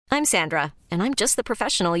I'm Sandra, and I'm just the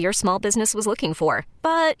professional your small business was looking for.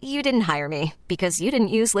 But you didn't hire me because you didn't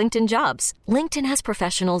use LinkedIn Jobs. LinkedIn has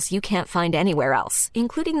professionals you can't find anywhere else,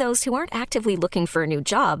 including those who aren't actively looking for a new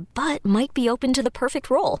job, but might be open to the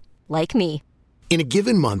perfect role, like me. In a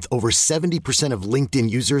given month, over 70% of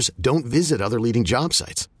LinkedIn users don't visit other leading job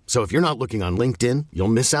sites. So if you're not looking on LinkedIn, you'll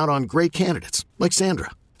miss out on great candidates like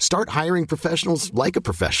Sandra. Start hiring professionals like a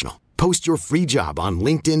professional. Post your free job on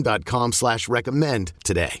linkedin.com/recommend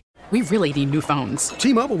today. We really need new phones.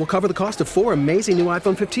 T-Mobile will cover the cost of 4 amazing new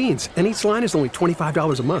iPhone 15s, and each line is only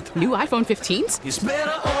 $25 a month. New iPhone 15s? It's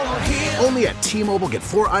better over here. Only at T-Mobile, get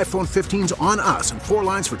 4 iPhone 15s on us and 4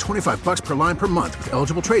 lines for $25 per line per month with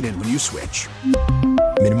eligible trade-in when you switch.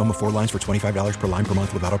 Minimum of 4 lines for $25 per line per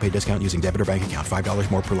month with autopay discount using debit or bank account.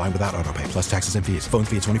 $5 more per line without autopay, plus taxes and fees. Phone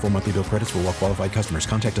fee at 24 monthly bill credits for well-qualified customers.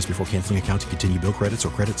 Contact us before canceling account to continue bill credits or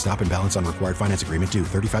credit stop and balance on required finance agreement due.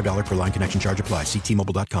 $35 per line connection charge applies. See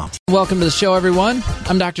T-Mobile.com. Welcome to the show, everyone.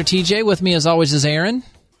 I'm Dr. TJ. With me, as always, is Aaron.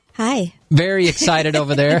 Hi. Very excited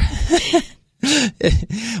over there.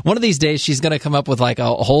 One of these days, she's going to come up with like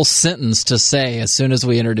a whole sentence to say as soon as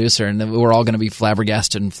we introduce her, and then we're all going to be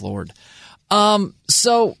flabbergasted and floored.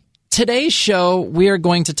 So today's show, we are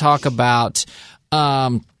going to talk about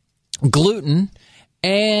gluten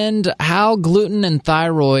and how gluten and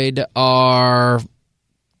thyroid are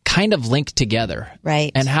kind of linked together.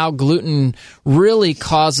 Right. And how gluten really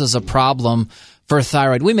causes a problem for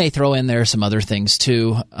thyroid. We may throw in there some other things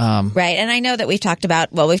too. Right. And I know that we've talked about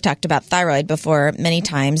thyroid before many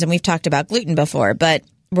times, and we've talked about gluten before, but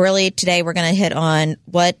really today we're going to hit on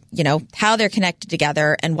how they're connected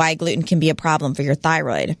together and why gluten can be a problem for your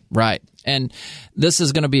thyroid. Right. And this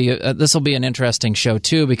is going to be this will be an interesting show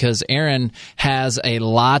too, because Aaron has a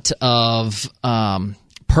lot of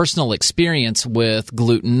personal experience with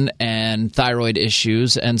gluten and thyroid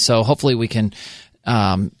issues, and so hopefully we can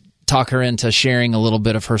talk her into sharing a little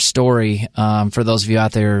bit of her story for those of you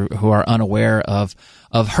out there who are unaware of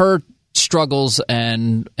her struggles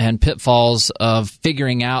and pitfalls of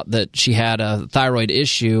figuring out that she had a thyroid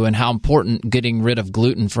issue and how important getting rid of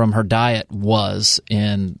gluten from her diet was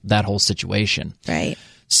in that whole situation. Right.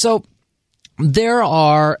 So there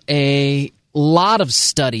are a lot of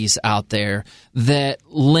studies out there that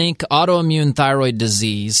link autoimmune thyroid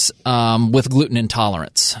disease with gluten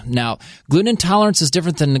intolerance. Now, gluten intolerance is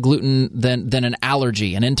different than than an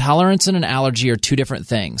allergy. An intolerance and an allergy are two different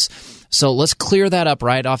things. So let's clear that up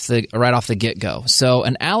right off the get-go. So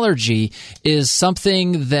an allergy is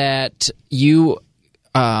something that you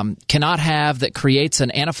cannot have that creates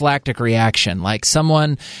an anaphylactic reaction. Like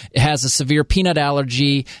someone has a severe peanut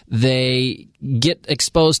allergy, they get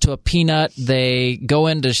exposed to a peanut, they go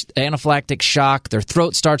into anaphylactic shock, their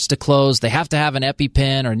throat starts to close, they have to have an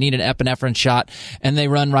EpiPen or need an epinephrine shot, and they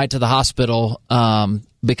run right to the hospital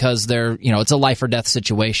because it's a life or death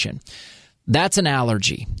situation. That's an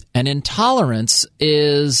allergy. An intolerance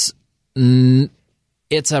is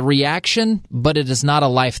it's a reaction, but it is not a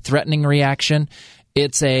life-threatening reaction.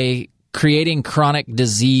 It's a creating chronic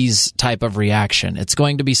disease type of reaction. It's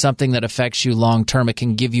going to be something that affects you long term. It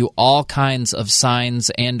can give you all kinds of signs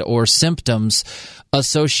and or symptoms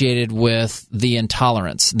associated with the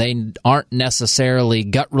intolerance. They aren't necessarily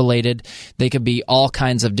gut related. They could be all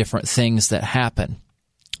kinds of different things that happen.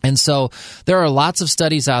 And so there are lots of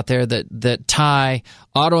studies out there that tie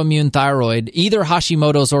autoimmune thyroid, either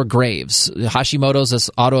Hashimoto's or Graves'. Hashimoto's is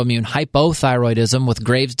autoimmune hypothyroidism, with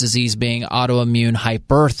Graves' disease being autoimmune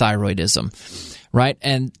hyperthyroidism, right?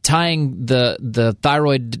 And tying the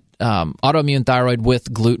thyroid, autoimmune thyroid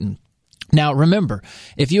with gluten. Now, remember,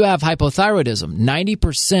 if you have hypothyroidism,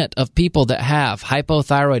 90% of people that have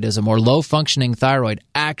hypothyroidism or low-functioning thyroid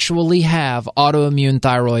actually have autoimmune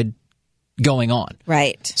thyroid going on.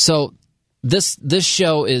 Right. So this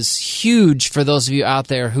show is huge for those of you out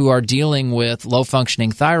there who are dealing with low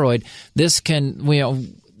functioning thyroid. This can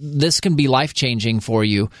be life-changing for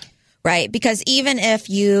you. Right, because even if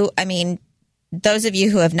those of you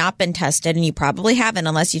who have not been tested, and you probably haven't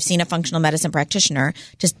unless you've seen a functional medicine practitioner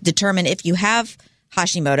to determine if you have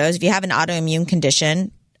Hashimoto's, if you have an autoimmune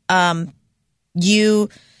condition,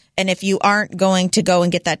 and if you aren't going to go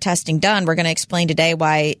and get that testing done, we're going to explain today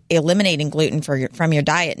why eliminating gluten from your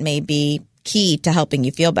diet may be key to helping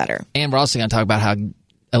you feel better. And we're also going to talk about how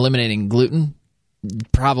eliminating gluten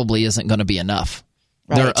probably isn't going to be enough.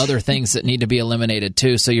 Right. There are other things that need to be eliminated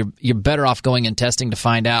too, so you're better off going and testing to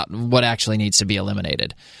find out what actually needs to be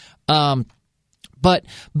eliminated. But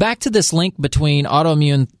back to this link between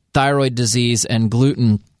autoimmune thyroid disease and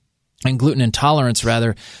gluten intolerance,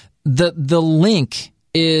 rather, the link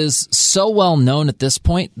is so well known at this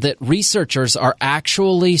point that researchers are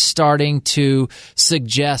actually starting to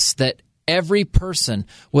suggest that every person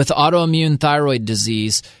with autoimmune thyroid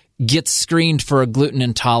disease gets screened for a gluten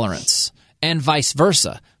intolerance, and vice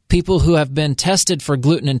versa. People who have been tested for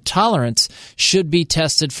gluten intolerance should be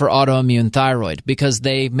tested for autoimmune thyroid because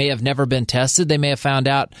they may have never been tested. They may have found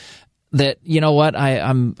out that, you know what, I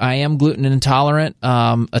am gluten intolerant,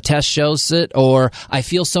 a test shows it, or I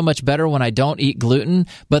feel so much better when I don't eat gluten,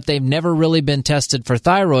 but they've never really been tested for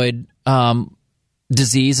thyroid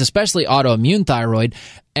disease, especially autoimmune thyroid,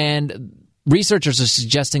 and researchers are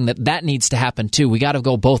suggesting that needs to happen too. We got to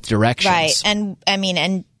go both directions. Right, and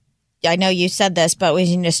I know you said this, but we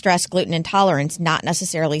need to stress gluten intolerance, not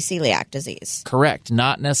necessarily celiac disease. Correct,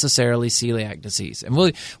 not necessarily celiac disease. And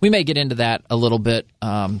we may get into that a little bit,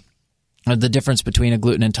 the difference between a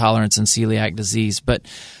gluten intolerance and celiac disease. But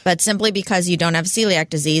simply because you don't have celiac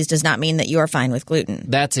disease does not mean that you are fine with gluten.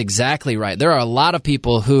 That's exactly right. There are a lot of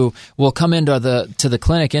people who will come into the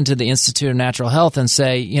clinic, into the Institute of Natural Health, and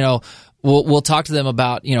say, you know, We'll talk to them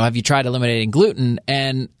about, you know, have you tried eliminating gluten?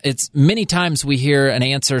 And it's many times we hear an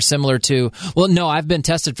answer similar to, well, no, I've been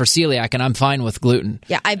tested for celiac and I'm fine with gluten.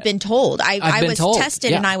 Yeah, I've been told. I was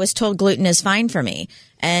tested and I was told gluten is fine for me.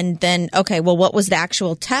 And then, okay, well, what was the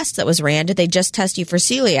actual test that was ran? Did they just test you for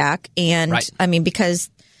celiac? And right. I mean,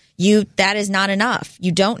 because that is not enough.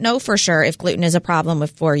 You don't know for sure if gluten is a problem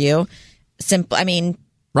for you.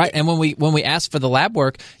 Right, and when we ask for the lab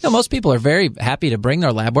work, you know, most people are very happy to bring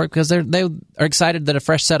their lab work because they are excited that a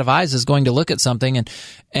fresh set of eyes is going to look at something.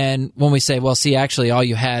 And when we say, well, see, actually, all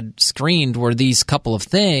you had screened were these couple of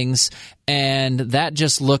things, and that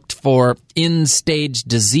just looked for end-stage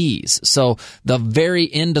disease. So the very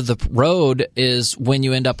end of the road is when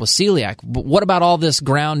you end up with celiac. But what about all this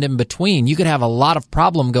ground in between? You could have a lot of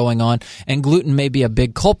problem going on, and gluten may be a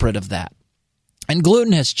big culprit of that. And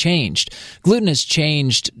gluten has changed. Gluten has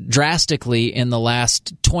changed drastically in the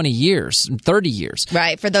last 20 years, 30 years.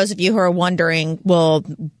 Right. For those of you who are wondering, well,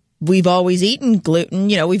 we've always eaten gluten.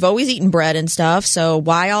 You know, we've always eaten bread and stuff. So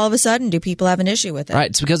why all of a sudden do people have an issue with it? Right.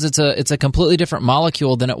 It's because it's a completely different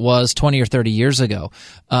molecule than it was 20 or 30 years ago.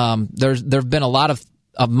 There have been a lot of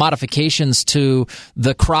modifications to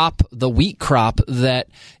the crop, the wheat crop, that,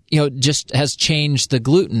 you know, just has changed the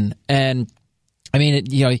gluten. And I mean,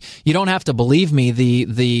 you don't have to believe me.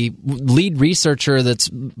 The lead researcher that's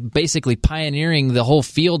basically pioneering the whole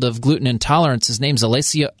field of gluten intolerance, his name's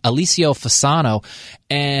Alessio Fasano,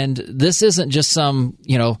 and this isn't just some,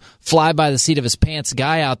 fly by the seat of his pants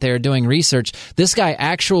guy out there doing research. This guy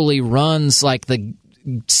actually runs like the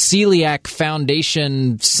Celiac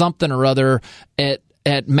Foundation something or other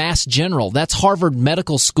at Mass General. That's Harvard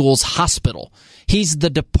Medical School's hospital. He's the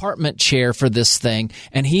department chair for this thing,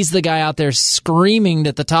 and he's the guy out there screaming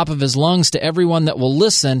at the top of his lungs to everyone that will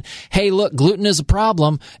listen, hey, look, gluten is a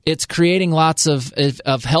problem. It's creating lots of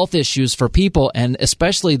health issues for people, and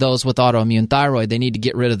especially those with autoimmune thyroid. They need to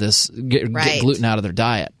get rid of this, get gluten out of their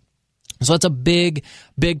diet. So it's a big,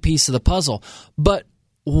 big piece of the puzzle. But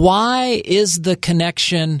why is the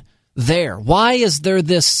connection there? Why is there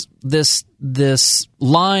this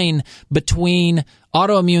line between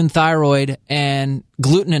autoimmune thyroid and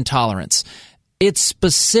gluten intolerance? It's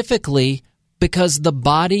specifically because the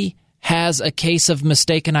body has a case of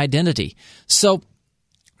mistaken identity. So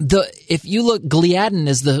if you look, gliadin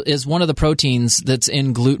is one of the proteins that's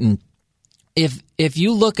in gluten. If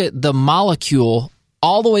you look at the molecule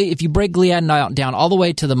all the way, if you break gliadin down all the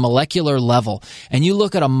way to the molecular level, and you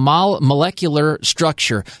look at a molecular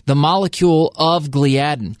structure, the molecule of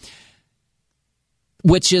gliadin,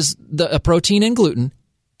 which is a protein in gluten,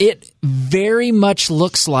 it very much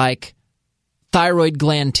looks like thyroid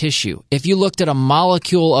gland tissue. If you looked at a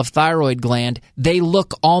molecule of thyroid gland, they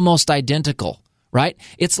look almost identical, right?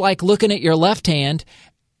 It's like looking at your left hand,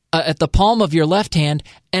 at the palm of your left hand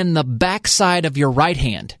and the backside of your right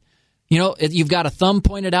hand. You've got a thumb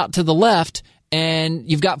pointed out to the left and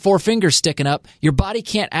you've got 4 fingers sticking up. Your body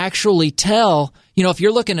can't actually tell, if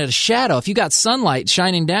you're looking at a shadow, if you got sunlight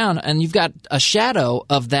shining down and you've got a shadow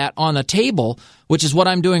of that on a table, which is what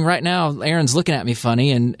I'm doing right now. Aaron's looking at me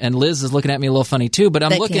funny and Liz is looking at me a little funny too, but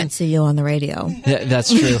they can't see you on the radio. Yeah,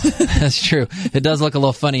 that's true. That's true. It does look a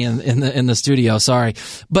little funny in the studio. Sorry.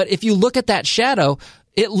 But if you look at that shadow,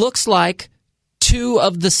 it looks like 2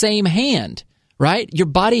 of the same hand. Right? Your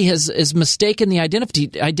body is mistaken the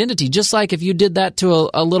identity, just like if you did that to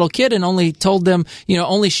a little kid and only told them,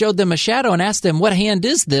 only showed them a shadow and asked them, what hand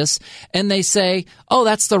is this? And they say, oh,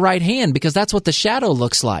 that's the right hand because that's what the shadow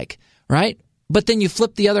looks like, right? But then you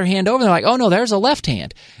flip the other hand over and they're like, oh no, there's a left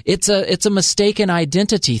hand. It's a mistaken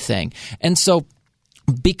identity thing. And so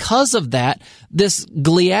Because of that, this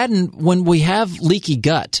gliadin, when we have leaky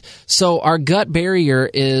gut, so our gut barrier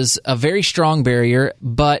is a very strong barrier,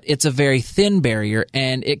 but it's a very thin barrier,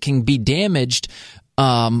 and it can be damaged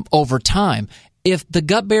over time. If the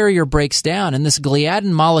gut barrier breaks down and this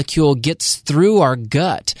gliadin molecule gets through our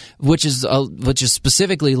gut, which is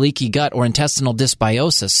specifically leaky gut or intestinal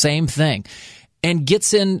dysbiosis, same thing, and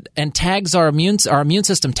gets in and tags our immune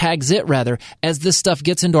system tags it rather, as this stuff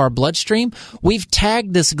gets into our bloodstream, we've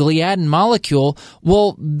tagged this gliadin molecule.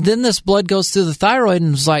 Well, then this blood goes through the thyroid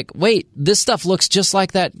and is like, wait, this stuff looks just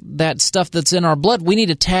like that stuff that's in our blood. We need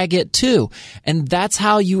to tag it too. And that's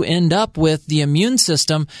how you end up with the immune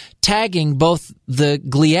system tagging both the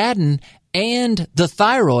gliadin and the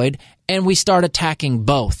thyroid, and we start attacking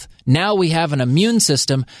both. Now we have an immune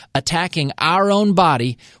system attacking our own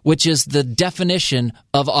body, which is the definition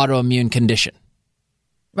of autoimmune condition.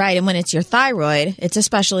 Right, and when it's your thyroid, it's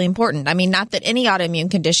especially important. I mean, not that any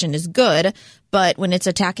autoimmune condition is good, but when it's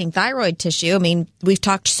attacking thyroid tissue, I mean, we've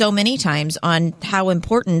talked so many times on how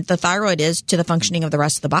important the thyroid is to the functioning of the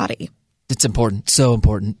rest of the body. It's important, so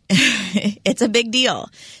important. It's a big deal.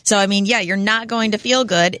 So, I mean, yeah, you're not going to feel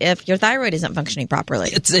good if your thyroid isn't functioning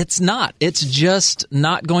properly. It's not. It's just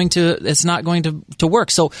not going to. It's not going to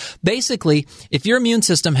work. So basically, if your immune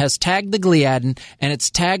system has tagged the gliadin and it's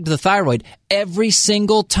tagged the thyroid, every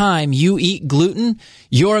single time you eat gluten,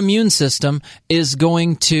 your immune system is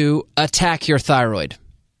going to attack your thyroid.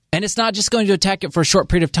 And it's not just going to attack it for a short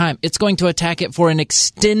period of time. It's going to attack it for an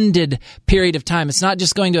extended period of time. It's not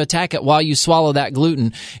just going to attack it while you swallow that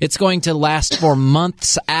gluten. It's going to last for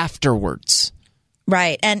months afterwards.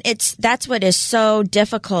 Right. And that's what is so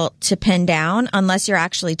difficult to pin down unless you're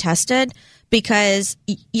actually tested, because,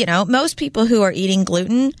 you know, most people who are eating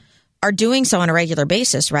gluten are doing so on a regular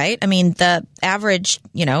basis, right? I mean, the average,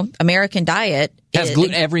 you know, American diet has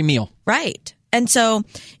gluten every meal. Right. And so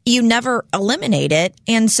you never eliminate it.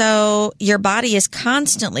 And so your body is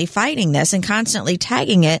constantly fighting this and constantly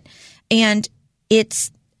tagging it. And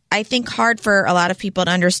it's, I think, hard for a lot of people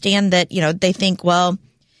to understand that, you know, they think, well,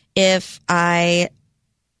 if I,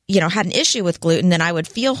 you know, had an issue with gluten, then I would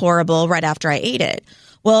feel horrible right after I ate it.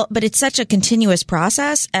 Well, but it's such a continuous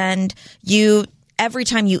process. And every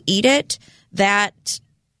time you eat it, that,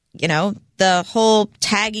 you know, the whole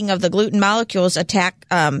tagging of the gluten molecules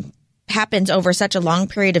happens over such a long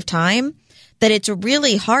period of time that it's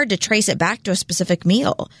really hard to trace it back to a specific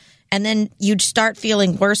meal. And then you'd start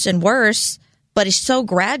feeling worse and worse, but it's so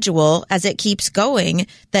gradual as it keeps going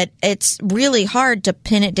that it's really hard to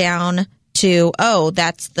pin it down to, oh,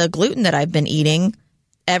 that's the gluten that I've been eating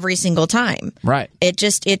every single time. Right.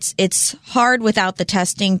 It's hard without the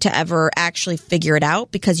testing to ever actually figure it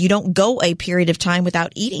out, because you don't go a period of time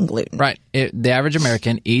without eating gluten. Right. The average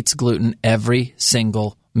American eats gluten every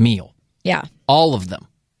single meal. Yeah. All of them.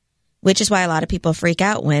 Which is why a lot of people freak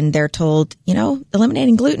out when they're told, you know,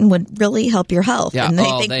 eliminating gluten would really help your health. Yeah. And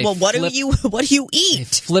they think, well, what do you eat? They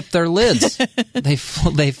flip their lids. they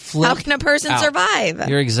flip. How can a person survive?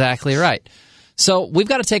 You're exactly right. So we've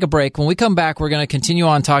got to take a break. When we come back, we're going to continue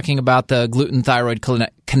on talking about the gluten-thyroid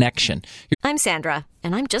connection. I'm Sandra,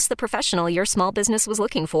 and I'm just the professional your small business was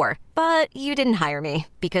looking for. But you didn't hire me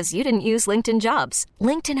because you didn't use LinkedIn Jobs.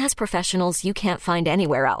 LinkedIn has professionals you can't find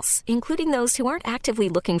anywhere else, including those who aren't actively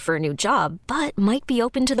looking for a new job, but might be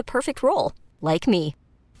open to the perfect role, like me.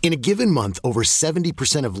 In a given month, over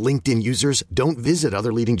 70% of LinkedIn users don't visit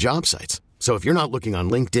other leading job sites. So if you're not looking on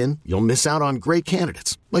LinkedIn, you'll miss out on great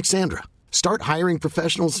candidates like Sandra. Start hiring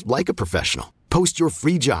professionals like a professional. Post your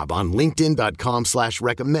free job on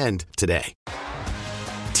linkedin.com/recommend today.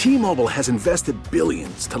 T-Mobile has invested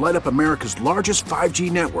billions to light up America's largest 5G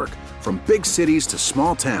network, from big cities to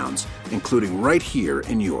small towns, including right here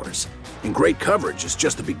in yours. And great coverage is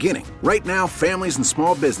just the beginning. Right now, families and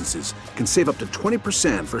small businesses can save up to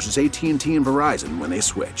 20% versus AT&T and Verizon when they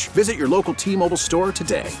switch. Visit your local T-Mobile store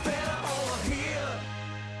today.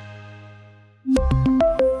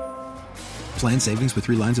 Plan savings with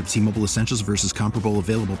 3 lines of T-Mobile Essentials versus comparable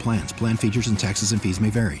available plans. Plan features and taxes and fees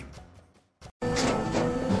may vary.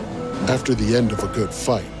 After the end of a good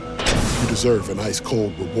fight, you deserve an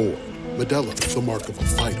ice-cold reward. Modelo is the mark of a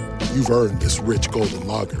fighter. You've earned this rich golden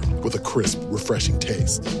lager with a crisp, refreshing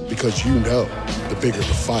taste. Because you know, the bigger the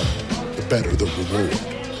fight, the better the reward.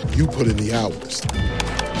 You put in the hours,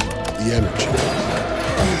 the energy,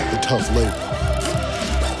 the tough labor.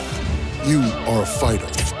 You are a fighter,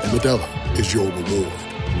 and Modelo is your reward.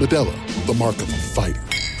 Modelo, the mark of a fighter.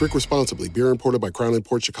 Drink responsibly. Beer imported by Crown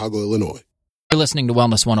Imports, Chicago, Illinois. You're listening to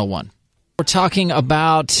Wellness 101. We're talking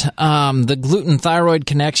about the gluten-thyroid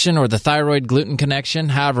connection or the thyroid-gluten connection,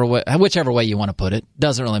 whichever way you want to put it.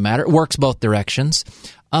 Doesn't really matter. It works both directions.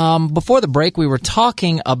 Before the break, we were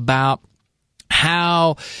talking about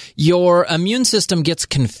how your immune system gets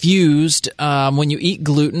confused when you eat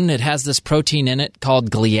gluten. It has this protein in it called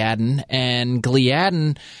gliadin, and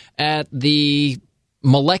gliadin at the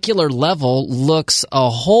molecular level looks a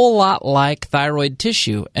whole lot like thyroid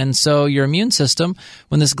tissue. And so your immune system,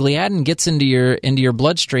 when this gliadin gets into your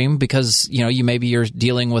bloodstream, because maybe you're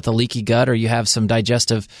dealing with a leaky gut or you have some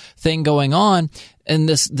digestive thing going on, and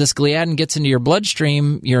this gliadin gets into your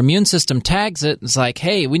bloodstream, your immune system tags it. It's like,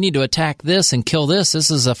 hey, we need to attack this and kill this. This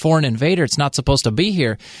is a foreign invader. It's not supposed to be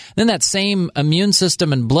here. Then that same immune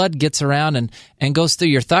system and blood gets around and goes through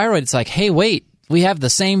your thyroid. It's like, hey, wait. We have the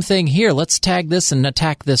same thing here. Let's tag this and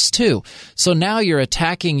attack this too. So now you're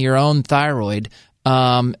attacking your own thyroid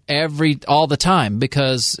all the time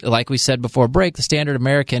because, like we said before break, the standard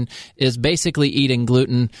American is basically eating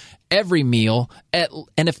gluten every meal,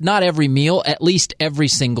 and if not every meal, at least every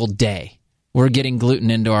single day. We're getting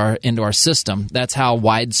gluten into our system. That's how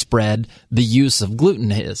widespread the use of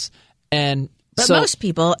gluten is. But most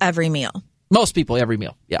people every meal. Most people every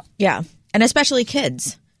meal. Yeah. Yeah, and especially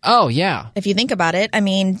kids. Oh, yeah. If you think about it, I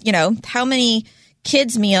mean, how many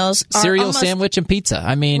kids' meals are cereal, sandwich, and pizza.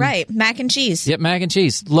 I mean, right, mac and cheese. Yep, mac and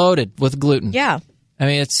cheese loaded with gluten. Yeah. I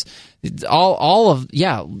mean, it's all of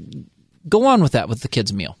Go on with that with the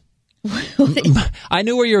kids' meal. I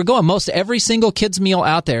knew where you were going. Most every single kids' meal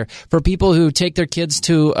out there for people who take their kids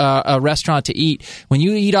to a restaurant to eat. When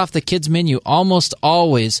you eat off the kids' menu, almost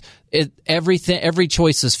always every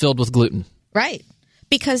choice is filled with gluten. Right,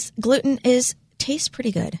 because gluten tastes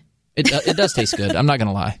pretty good. It does taste good. I'm not going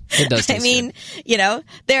to lie. It does taste good.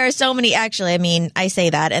 There are so many, actually, I say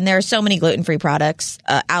that, and there are so many gluten-free products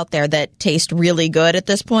out there that taste really good at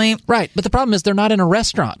this point. Right, but the problem is they're not in a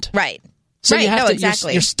restaurant. Right. So you have to,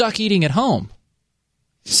 exactly. You're stuck eating at home.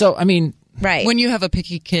 So, right. When you have a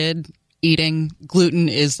picky kid, eating gluten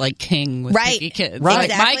is like king with picky kids. Right.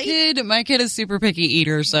 Exactly. My kid is super picky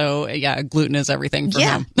eater, so gluten is everything for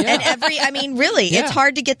him. Yeah. And really, it's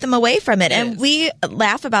hard to get them away from it. And we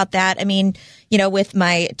laugh about that. With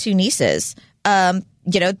my two nieces, I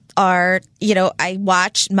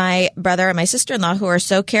watch my brother and my sister-in-law who are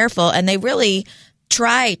so careful, and they really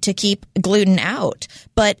try to keep gluten out.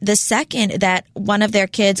 But the second that one of their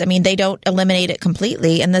kids, they don't eliminate it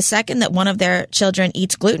completely. And the second that one of their children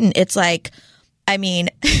eats gluten, it's like,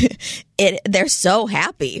 they're so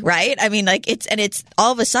happy, right? It's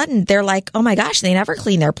all of a sudden they're like, oh my gosh, they never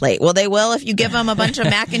clean their plate. Well, they will if you give them a bunch of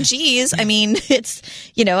mac and cheese. It's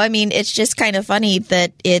just kind of funny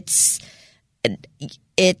that it's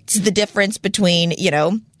the difference between,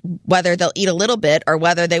 whether they'll eat a little bit or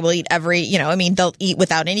whether they will eat they'll eat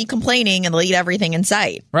without any complaining and they'll eat everything in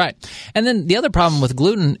sight. Right. And then the other problem with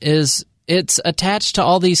gluten is it's attached to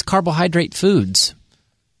all these carbohydrate foods,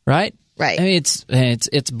 right? Right. It's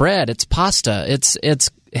bread, it's pasta, it's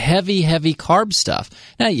heavy carb stuff.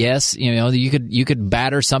 Now, yes, you could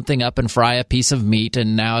batter something up and fry a piece of meat,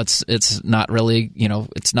 and now it's not really,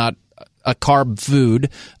 it's not a carb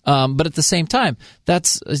food, but at the same time,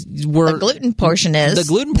 that's where the gluten portion is. The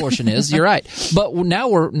gluten portion is. You're right. But now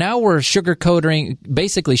we're sugarcoating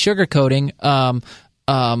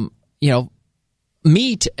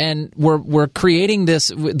meat, and we're creating this.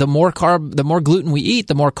 The more gluten we eat,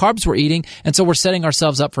 the more carbs we're eating, and so we're setting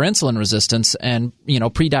ourselves up for insulin resistance and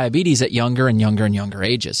pre-diabetes at younger and younger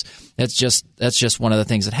ages. That's just one of the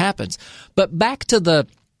things that happens. But back to the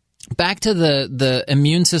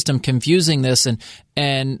immune system confusing this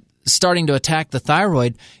and starting to attack the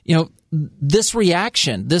thyroid, this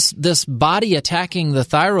reaction, this body attacking the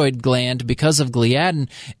thyroid gland because of gliadin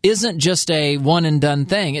isn't just a one and done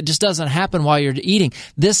thing. It just doesn't happen while you're eating.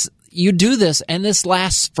 You do this, and this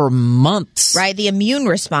lasts for months. Right, the immune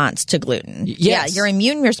response to gluten. Yes. Yeah, your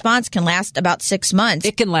immune response can last about 6 months.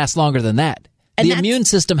 It can last longer than that. The immune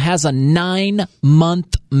system has a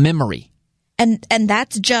 9-month memory. And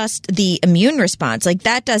that's just the immune response.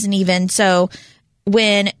 That doesn't even, so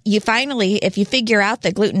when you finally, if you figure out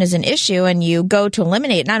that gluten is an issue and you go to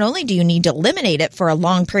eliminate it, not only do you need to eliminate it for a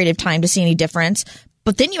long period of time to see any difference,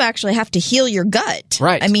 but then you actually have to heal your gut.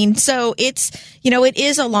 Right. So it's, it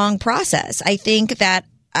is a long process. I think that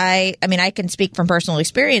I can speak from personal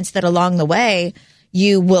experience that along the way,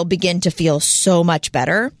 you will begin to feel so much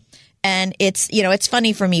better. And it's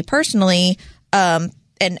funny for me personally,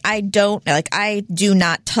 and I do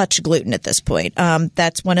not touch gluten at this point.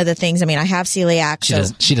 That's one of the things. I mean, I have celiac.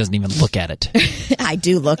 She doesn't even look at it. I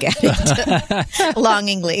do look at it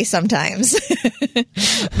longingly sometimes,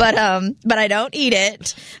 but I don't eat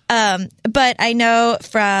it. But I know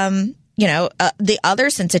from, the other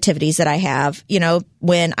sensitivities that I have,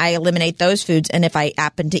 when I eliminate those foods and if I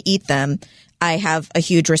happen to eat them, I have a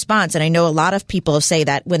huge response. And I know a lot of people say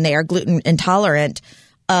that when they are gluten intolerant,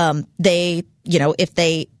 they, if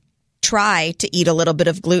they try to eat a little bit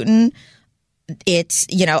of gluten, it's,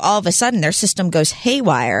 all of a sudden their system goes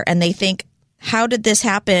haywire and they think, how did this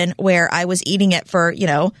happen where I was eating it for,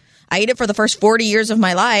 I ate it for the first 40 years of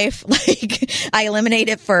my life. Like I eliminate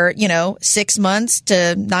it for, 6 months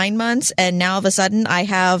to 9 months. And now all of a sudden I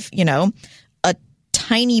have, a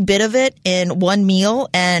tiny bit of it in one meal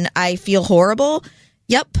and I feel horrible.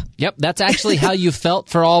 Yep. That's actually how you felt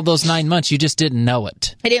for all those 9 months. You just didn't know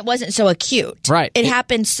it. And it wasn't so acute. Right. It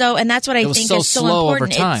happened and that's what I think is so important. Over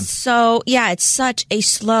time. It's such a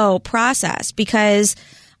slow process because,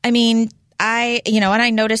 I mean, and I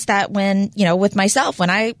noticed that when, with myself, when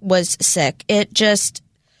I was sick, it just,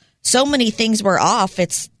 so many things were off.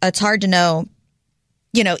 It's hard to know,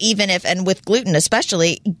 even if, and with gluten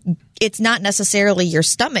especially, it's not necessarily your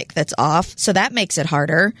stomach that's off. So that makes it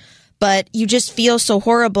harder, but you just feel so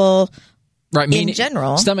horrible. Right, in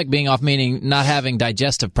general. Stomach being off, meaning not having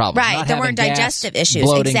digestive problems. Right, there weren't digestive issues.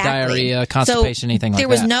 Bloating, exactly. diarrhea, constipation, anything like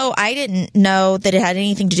that. I didn't know that it had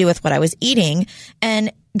anything to do with what I was eating.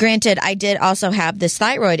 And granted, I did also have this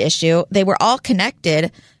thyroid issue. They were all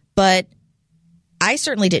connected, but I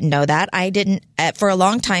certainly didn't know that. I didn't, for a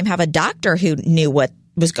long time, have a doctor who knew what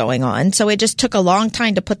was going on. So it just took a long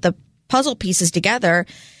time to put the puzzle pieces together.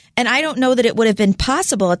 And I don't know that it would have been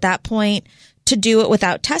possible at that point to do it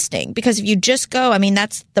without testing, because if you just go, I mean,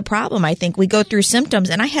 that's the problem. I think we go through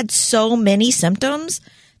symptoms, and I had so many symptoms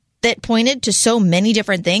that pointed to so many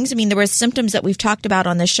different things. I mean, there were symptoms that we've talked about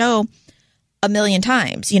on the show a million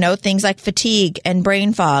times, things like fatigue and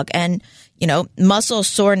brain fog and, muscle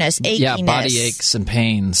soreness, achiness. Yeah, body aches and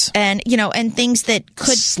pains. And, and things that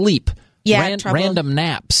could sleep. Yeah, random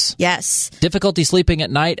naps. Yes. Difficulty sleeping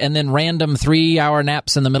at night and then random 3-hour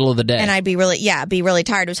naps in the middle of the day. And I'd be really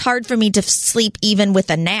tired. It was hard for me to sleep even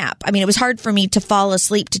with a nap. I mean, it was hard for me to fall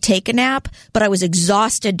asleep to take a nap, but I was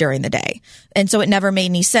exhausted during the day. And so it never made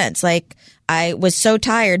any sense. Like I was so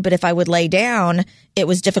tired, but if I would lay down, it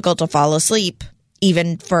was difficult to fall asleep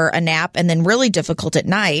even for a nap, and then really difficult at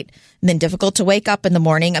night, and then difficult to wake up in the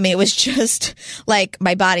morning. I mean, it was just like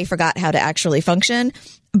my body forgot how to actually function.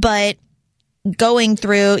 But going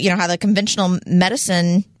through, how the conventional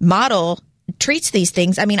medicine model treats these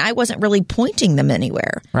things, I mean, I wasn't really pointing them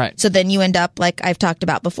anywhere. Right. So then you end up, like I've talked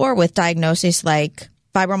about before, with diagnoses like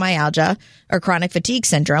fibromyalgia or chronic fatigue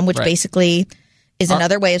syndrome, which basically is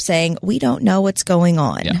another way of saying we don't know what's going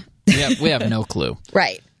on. Yeah. We have no clue.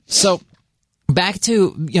 Right. So back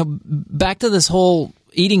to this whole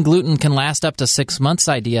eating gluten can last up to 6 months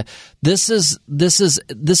idea. This is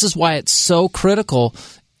why it's so critical.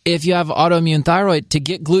 If you have autoimmune thyroid, to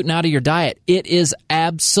get gluten out of your diet, it is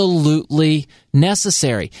absolutely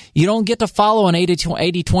necessary. You don't get to follow an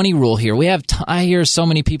 80-20 rule here. I hear so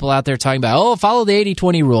many people out there talking about, follow the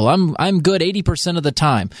 80-20 rule. I'm good 80% of the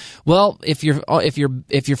time. Well, if you're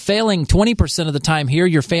failing 20% of the time here,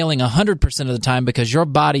 you're failing 100% of the time because your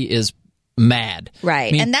body is mad. Right.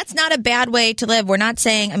 I mean, and that's not a bad way to live. We're not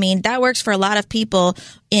saying, that works for a lot of people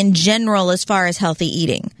in general as far as healthy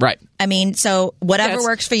eating. Right. I mean, so whatever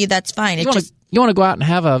works for you, that's fine. You want to go out and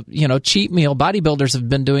have a, cheat meal. Bodybuilders have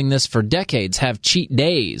been doing this for decades, have cheat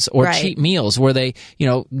days or cheat meals where they,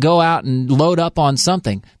 go out and load up on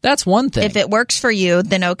something. That's one thing. If it works for you,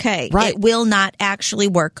 then okay. Right. It will not actually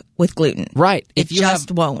work with gluten. Right. It just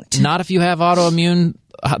won't. Not if you have autoimmune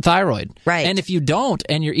thyroid. Right. And if you don't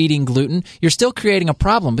and you're eating gluten, you're still creating a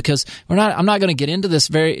problem because I'm not going to get into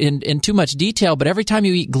this in too much detail, but every time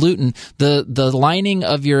you eat gluten, the lining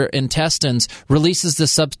of your intestines releases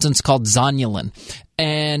this substance called zonulin.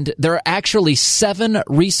 And there are actually 7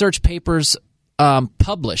 research papers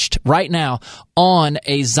published right now on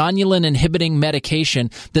a zonulin inhibiting medication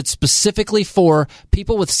that's specifically for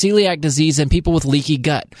people with celiac disease and people with leaky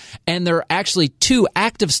gut. And there are actually 2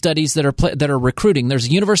 active studies that are recruiting. There's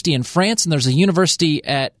a university in France and there's a university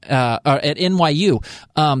at NYU.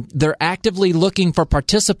 They're actively looking for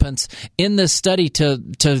participants in this study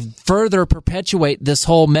to further perpetuate this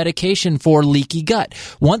whole medication for leaky gut.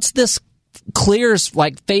 Once this clears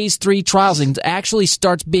like phase 3 trials and actually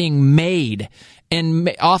starts being made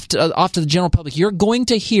and off to the general public, you're going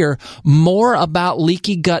to hear more about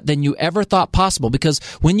leaky gut than you ever thought possible, because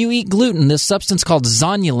when you eat gluten, this substance called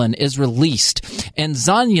zonulin is released, and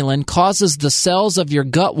zonulin causes the cells of your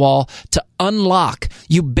gut wall to unlock.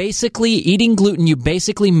 Eating gluten, you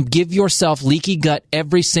basically give yourself leaky gut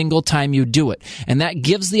every single time you do it, and that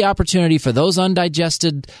gives the opportunity for those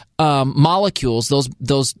undigested molecules,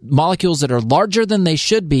 those molecules that are larger than they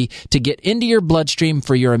should be, to get into your bloodstream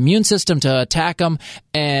for your immune system to attack them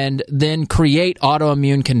and then create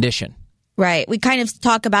autoimmune condition. Right. We kind of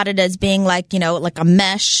talk about it as being like a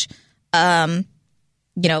mesh,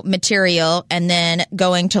 material, and then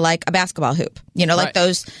going to like a basketball hoop. Like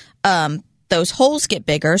those holes get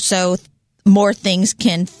bigger, so more things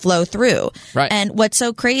can flow through. Right. And what's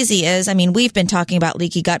so crazy is, we've been talking about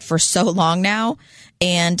leaky gut for so long now,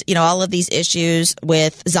 and all of these issues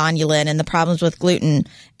with zonulin and the problems with gluten,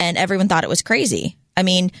 and everyone thought it was crazy.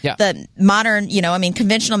 The modern,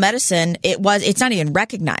 conventional medicine, it's not even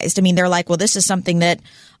recognized. They're like, well, this is something that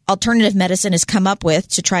alternative medicine has come up with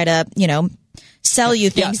to try to, sell you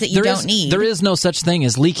things that you don't need. There is no such thing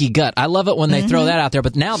as leaky gut. I love it when they throw that out there,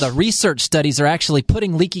 but now the research studies are actually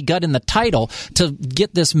putting leaky gut in the title to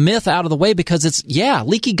get this myth out of the way, because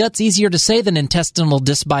leaky gut's easier to say than intestinal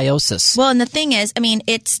dysbiosis. Well, and the thing is,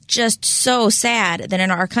 it's just so sad that in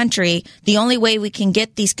our country, the only way we can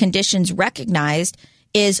get these conditions recognized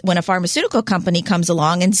is when a pharmaceutical company comes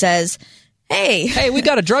along and says, Hey, we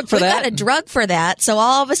got a drug for that. We got a drug for that. So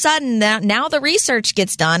all of a sudden, now the research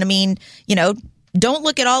gets done. Don't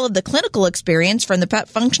look at all of the clinical experience from the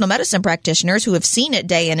functional medicine practitioners who have seen it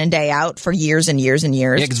day in and day out for years and years and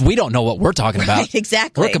years. Yeah, because we don't know what we're talking about. Right,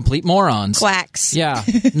 exactly. We're complete morons. Quacks. Yeah,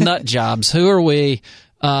 nut jobs. Who are we?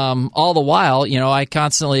 All the while, I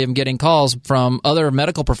constantly am getting calls from other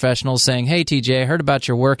medical professionals saying, hey, TJ, I heard about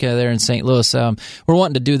your work there in St. Louis. We're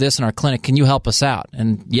wanting to do this in our clinic. Can you help us out?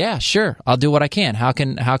 And yeah, sure. I'll do what I can. How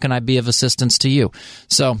can I be of assistance to you?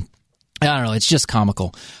 So I don't know. It's just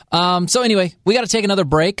comical. So anyway, we got to take another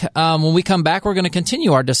break. When we come back, we're going to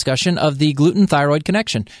continue our discussion of the gluten-thyroid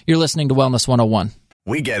connection. You're listening to Wellness 101.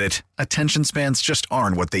 We get it. Attention spans just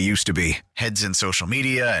aren't what they used to be. Heads in social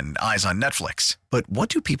media and eyes on Netflix. But what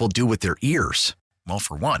do people do with their ears? Well,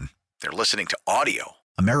 for one, they're listening to audio.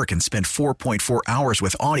 Americans spend 4.4 hours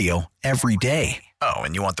with audio every day. Oh,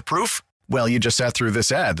 and you want the proof? Well, you just sat through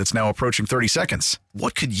this ad that's now approaching 30 seconds.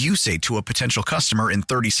 What could you say to a potential customer in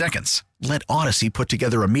 30 seconds? Let Odyssey put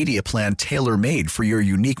together a media plan tailor-made for your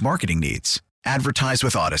unique marketing needs. Advertise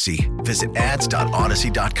with Odyssey. Visit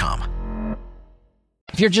ads.odyssey.com.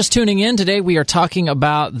 If you're just tuning in, today we are talking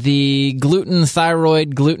about the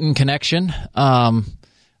gluten-thyroid-gluten connection. I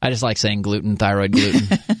just like saying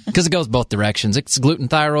gluten-thyroid-gluten because it goes both directions. It's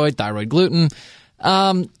gluten-thyroid, thyroid-gluten.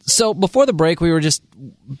 So before the break, we were just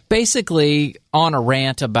basically on a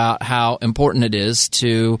rant about how important it is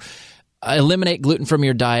to eliminate gluten from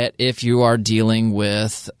your diet if you are dealing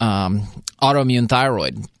with autoimmune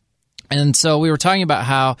thyroid. And so we were talking about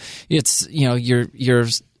how it's, your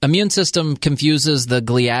immune system confuses the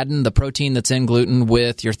gliadin, the protein that's in gluten,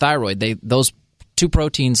 with your thyroid. Those two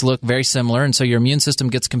proteins look very similar, and so your immune system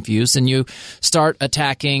gets confused, and you start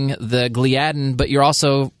attacking the gliadin, but you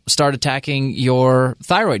also start attacking your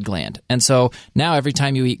thyroid gland. And so now every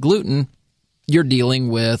time you eat gluten, you're dealing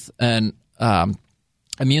with an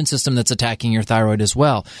immune system that's attacking your thyroid as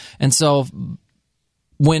well. And so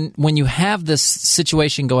when you have this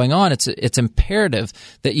situation going on, it's imperative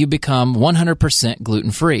that you become 100%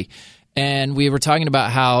 gluten-free. And we were talking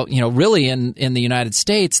about how, really in the United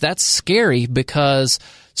States, that's scary because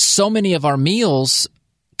so many of our meals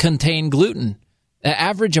contain gluten. The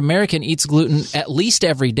average American eats gluten at least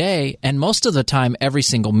every day, and most of the time every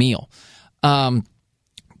single meal.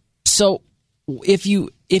 So if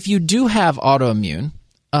you do have autoimmune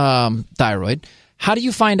thyroid, how do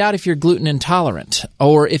you find out if you're gluten intolerant?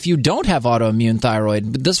 Or if you don't have autoimmune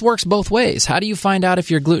thyroid, this works both ways. How do you find out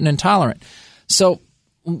if you're gluten intolerant? So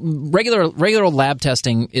regular lab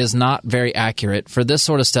testing is not very accurate. For this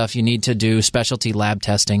sort of stuff, you need to do specialty lab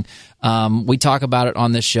testing. We talk about it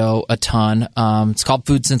on this show a ton. It's called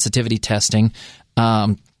food sensitivity testing.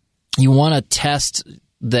 You want a test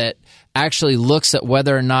that actually looks at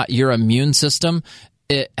whether or not your immune system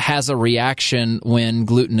has a reaction when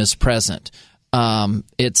gluten is present.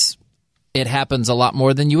 It happens a lot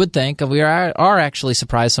more than you would think. We are actually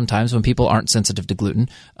surprised sometimes when people aren't sensitive to gluten.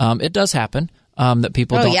 It does happen that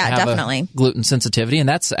people don't have a gluten sensitivity, and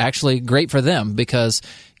that's actually great for them because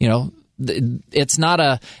it's not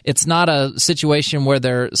a situation where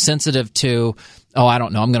they're sensitive to, I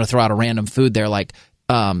don't know, I'm going to throw out a random food there like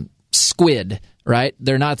squid, right?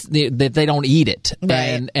 They're not they don't eat it,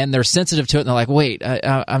 right. and they're sensitive to it. And they're like, wait,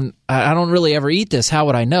 I don't really ever eat this. How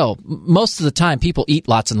would I know? Most of the time, people eat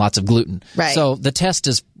lots and lots of gluten, right. So the test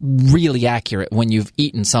is really accurate when you've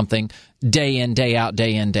eaten something day in, day out,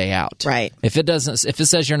 day in, day out. Right. If it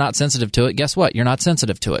says you're not sensitive to it, guess what? You're not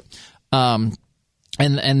sensitive to it. And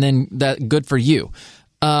then that good for you.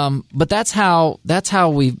 But that's how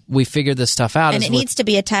we figure this stuff out. And it needs to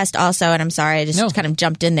be a test also. And I'm sorry, I just kind of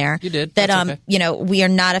jumped in there. You did. That That's okay. we are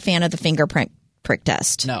not a fan of the finger prick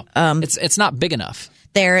test. No, it's not big enough.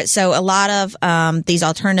 So a lot of these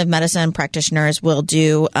alternative medicine practitioners will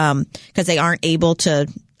do because they aren't able to.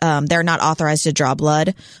 They're not authorized to draw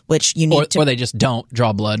blood, which you need or they just don't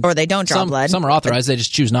draw blood. Or they don't draw blood. Some are authorized, they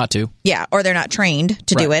just choose not to. Yeah, or they're not trained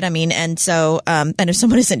to do it. I mean, and so, and if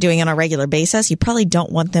someone isn't doing it on a regular basis, you probably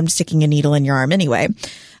don't want them sticking a needle in your arm anyway.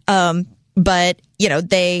 But,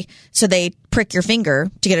 they prick your finger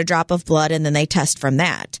to get a drop of blood and then they test from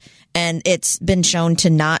that. And it's been shown to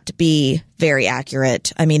not be very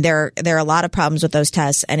accurate. I mean, there are a lot of problems with those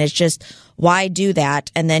tests, and it's just, why do that?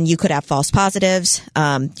 And then you could have false positives.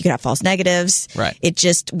 You could have false negatives. Right. It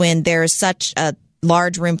just, when there's such a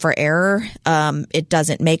large room for error, it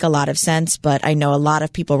doesn't make a lot of sense. But I know a lot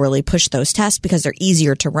of people really push those tests because they're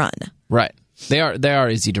easier to run. Right. They are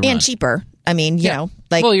easy to run. And cheaper. I mean,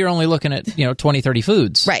 well, you're only looking at, 20, 30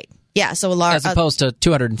 foods. Right. Yeah. So a large, as opposed to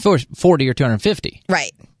 240 or 250.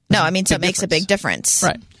 Right. No, I mean, so it makes a big difference.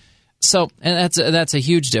 Right. So, and that's a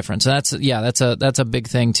huge difference. And that's a big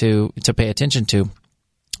thing to pay attention to.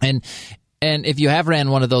 And if you have ran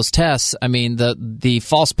one of those tests, I mean, the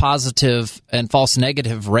false positive and false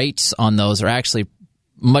negative rates on those are actually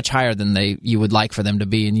much higher than you would like for them to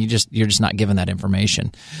be, and you're just not given that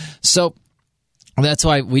information. So that's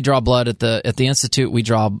why we draw blood at the institute. We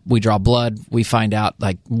draw blood. We find out,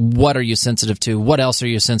 like, what are you sensitive to? What else are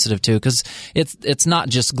you sensitive to? Because it's not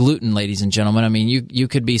just gluten, ladies and gentlemen. I mean, you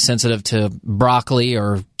could be sensitive to broccoli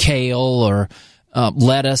or kale or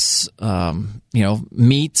lettuce,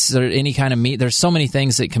 meats or any kind of meat. There's so many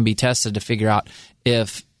things that can be tested to figure out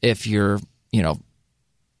if you're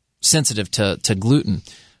sensitive to gluten.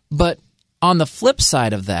 But on the flip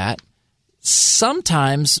side of that,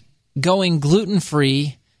 sometimes going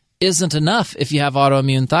gluten-free isn't enough if you have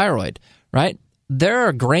autoimmune thyroid, right? There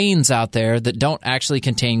are grains out there that don't actually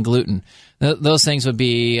contain gluten. Those things would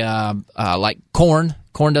be like corn.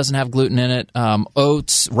 Corn doesn't have gluten in it.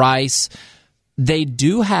 Oats, rice. They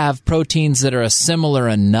do have proteins that are similar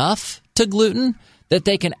enough to gluten that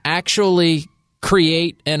they can actually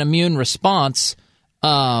create an immune response.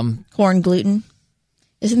 Corn gluten.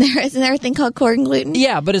 Isn't there a thing called corn gluten?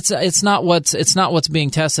 Yeah, but it's not what's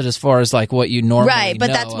being tested as far as like what you normally right.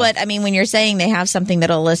 But that's what I mean when you're saying they have something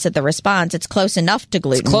that'll elicit the response. It's close enough to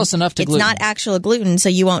gluten. It's close enough to gluten. It's not actual gluten, so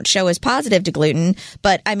you won't show as positive to gluten.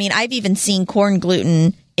 But I mean, I've even seen corn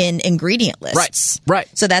gluten in ingredient lists. Right.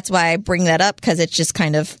 So that's why I bring that up, because it just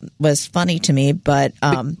kind of was funny to me. But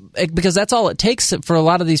because that's all it takes for a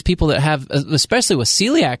lot of these people that have, especially with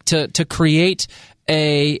celiac, to create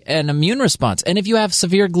an immune response. And if you have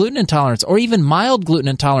severe gluten intolerance or even mild gluten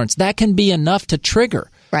intolerance, that can be enough to trigger.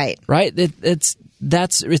 Right.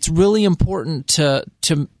 It's really important to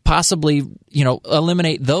possibly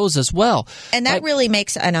eliminate those as well. And that really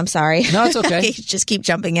makes, and I'm sorry. No, it's okay. I just keep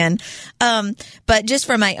jumping in. But just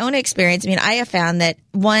from my own experience, I mean, I have found that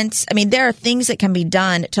there are things that can be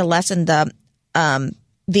done to lessen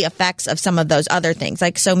the effects of some of those other things.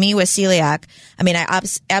 Like, so me with celiac, I mean, I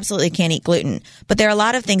absolutely can't eat gluten, but there are a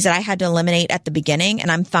lot of things that I had to eliminate at the beginning, and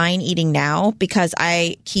I'm fine eating now because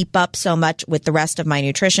I keep up so much with the rest of my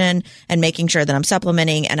nutrition and making sure that I'm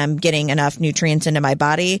supplementing and I'm getting enough nutrients into my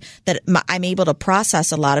body that I'm able to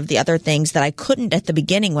process a lot of the other things that I couldn't at the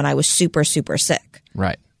beginning when I was super, super sick.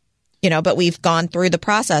 Right. But we've gone through the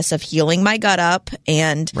process of healing my gut up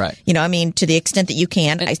and, right. To the extent that you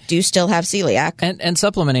can, I do still have celiac. And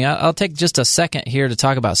supplementing, I'll take just a second here to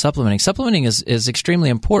talk about supplementing. Supplementing is extremely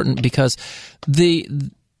important because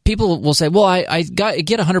people will say, well, I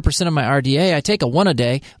get 100% of my RDA. I take a 1 a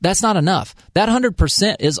day. That's not enough. That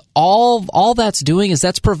 100% is all that's doing is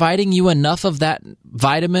that's providing you enough of that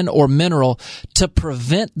vitamin or mineral to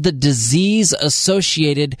prevent the disease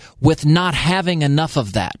associated with not having enough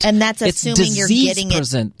of that. And that's assuming you're getting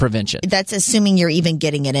it. Prevention. That's assuming you're even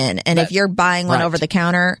getting it in. And if you're buying one over the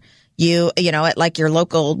counter, at like your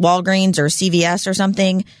local Walgreens or CVS or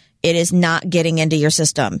something, it is not getting into your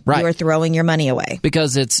system. Right. You are throwing your money away.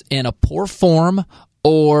 Because it's in a poor form,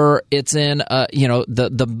 or it's in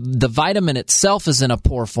the vitamin itself is in a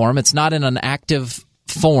poor form. It's not in an active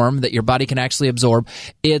form that your body can actually absorb.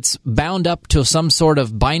 It's bound up to some sort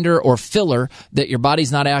of binder or filler that your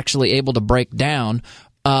body's not actually able to break down.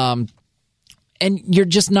 And you're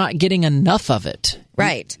just not getting enough of it.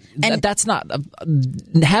 Right. And that's not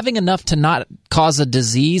having enough to not cause a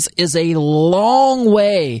disease is a long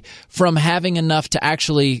way from having enough to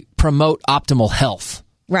actually promote optimal health.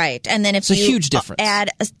 Right. And then if it's a huge difference. Add,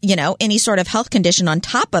 any sort of health condition on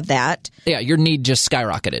top of that. Yeah, your need just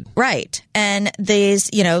skyrocketed. Right. And these,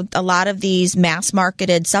 a lot of these mass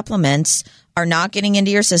marketed supplements are not getting into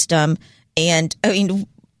your system. And I mean,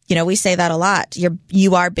 we say that a lot.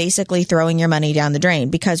 You are basically throwing your money down the drain,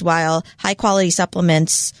 because while high quality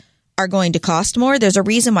supplements are going to cost more, there's a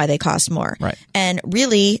reason why they cost more. Right. And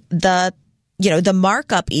really the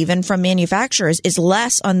markup even from manufacturers is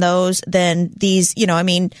less on those than these,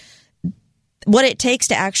 what it takes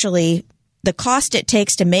to actually, the cost it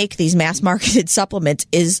takes to make these mass marketed supplements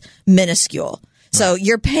is minuscule. So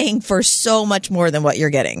you're paying for so much more than what you're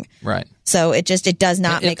getting. Right. So it does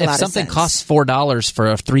not make a lot of sense. If something costs $4 for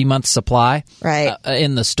a 3-month supply right.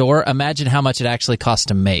 In the store, imagine how much it actually costs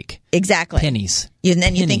to make. Exactly. Pennies. And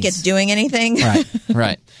then you think it's doing anything? Right,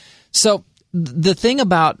 right. So the thing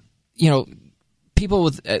about, people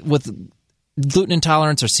with gluten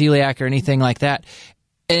intolerance or celiac or anything like that,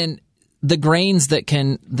 and the grains that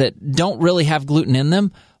don't really have gluten in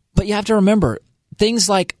them, but you have to remember, things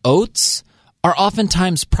like oats are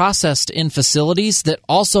oftentimes processed in facilities that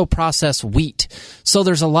also process wheat. So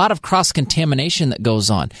there's a lot of cross-contamination that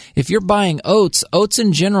goes on. If you're buying oats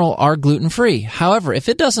in general are gluten-free. However, if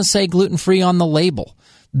it doesn't say gluten-free on the label,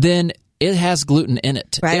 then it has gluten in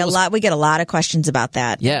it. Right, we get a lot of questions about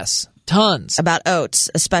that. Yes, tons. About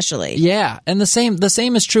oats especially. Yeah, and the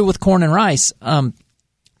same is true with corn and rice.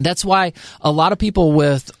 That's why a lot of people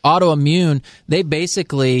with autoimmune,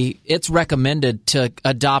 it's recommended to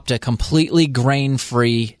adopt a completely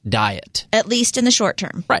grain-free diet. At least in the short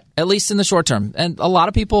term. Right, at least in the short term. And a lot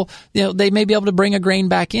of people, they may be able to bring a grain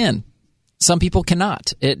back in. Some people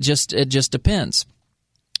cannot. It just depends.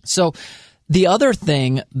 So the other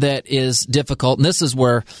thing that is difficult, and this is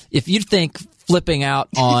where if you think flipping out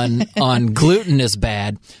on gluten is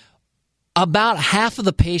bad, about half of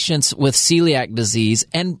the patients with celiac disease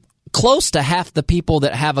and close to half the people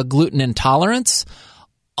that have a gluten intolerance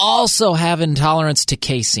also have intolerance to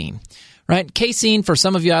casein, right? Casein, for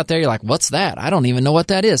some of you out there, you're like, what's that? I don't even know what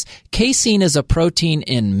that is. Casein is a protein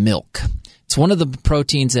in milk. It's one of the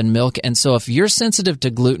proteins in milk. And so if you're sensitive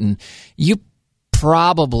to gluten, you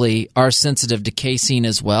probably are sensitive to casein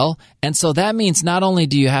as well. And so that means not only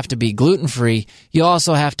do you have to be gluten-free, you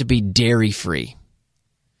also have to be dairy-free.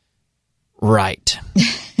 Right.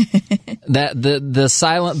 That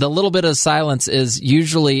the little bit of silence is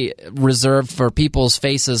usually reserved for people's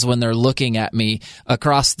faces when they're looking at me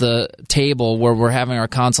across the table where we're having our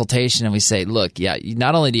consultation, and we say, look, yeah,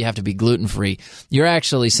 not only do you have to be gluten-free, you're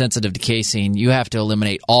actually sensitive to casein. You have to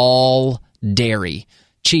eliminate all dairy,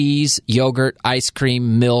 cheese, yogurt, ice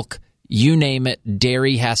cream, milk, you name it,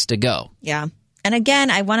 dairy has to go. Yeah. And again,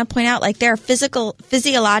 I want to point out, there are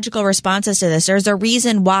physiological responses to this. There's a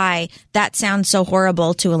reason why that sounds so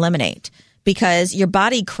horrible to eliminate, because your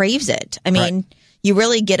body craves it. I mean, right. You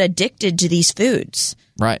really get addicted to these foods.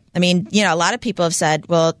 Right. I mean, a lot of people have said,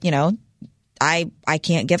 well, I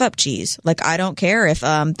can't give up cheese. I don't care if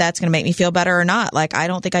that's going to make me feel better or not. I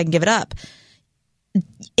don't think I can give it up.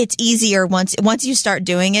 It's easier once you start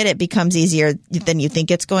doing it. It becomes easier than you think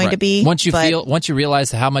it's going to be. Once you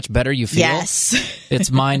realize how much better you feel, yes, it's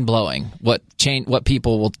mind blowing what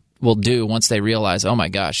people will do once they realize, oh my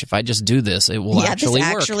gosh, if I just do this, it will actually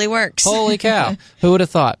work. This actually works. Holy cow! Who would have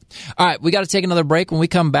thought? All right, we got to take another break. When we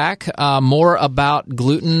come back, more about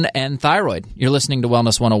gluten and thyroid. You're listening to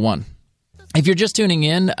Wellness 101. If you're just tuning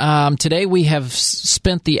in, today we have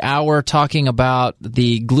spent the hour talking about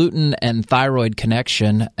the gluten and thyroid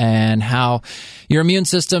connection and how your immune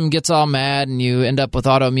system gets all mad and you end up with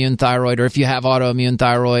autoimmune thyroid, or if you have autoimmune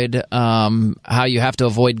thyroid, how you have to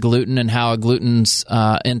avoid gluten and how a gluten's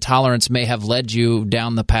intolerance may have led you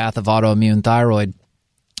down the path of autoimmune thyroid.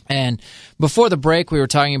 And before the break, we were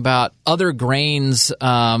talking about other grains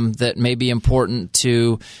that may be important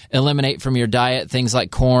to eliminate from your diet, things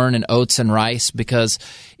like corn and oats and rice, because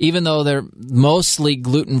even though they're mostly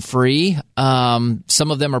gluten-free,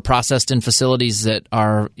 some of them are processed in facilities that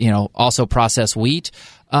are, also process wheat,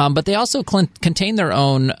 but they also contain their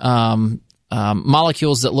own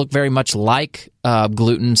molecules that look very much like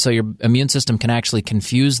gluten, so your immune system can actually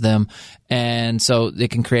confuse them, and so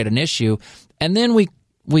it can create an issue. And then we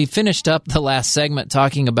we finished up the last segment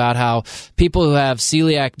talking about how people who have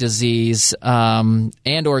celiac disease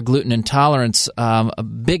and or gluten intolerance, a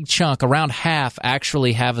big chunk, around half,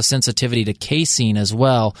 actually have a sensitivity to casein as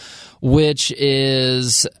well, which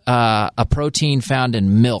is a protein found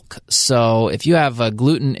in milk. So if you have a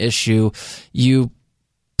gluten issue, you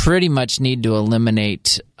pretty much need to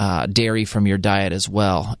eliminate dairy from your diet as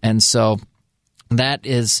well. And so that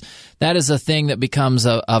is a thing that becomes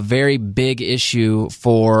a very big issue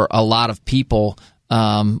for a lot of people.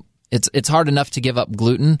 It's hard enough to give up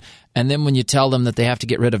gluten, and then when you tell them that they have to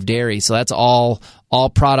get rid of dairy, so that's all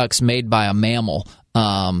products made by a mammal,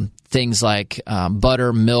 things like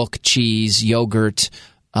butter, milk, cheese, yogurt,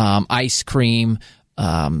 ice cream,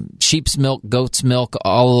 sheep's milk, goat's milk,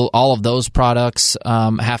 all of those products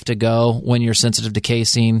have to go when you're sensitive to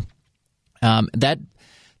casein. That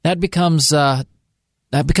becomes a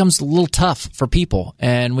little tough for people,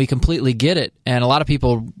 and we completely get it. And a lot of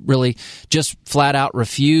people really just flat out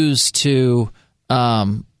refuse to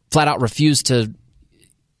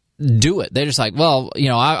do it. They're just like, well,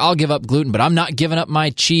 I'll give up gluten, but I'm not giving up my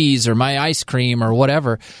cheese or my ice cream or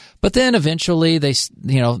whatever. But then eventually they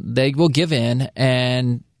will give in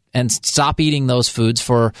and stop eating those foods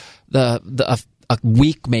for a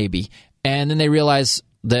week maybe, and then they realize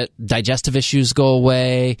that digestive issues go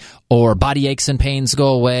away, or body aches and pains go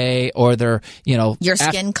away, or your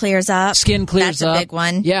skin clears up. That's a big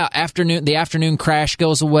one. Yeah, the afternoon crash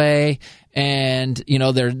goes away, and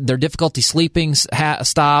their difficulty sleeping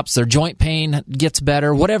stops, their joint pain gets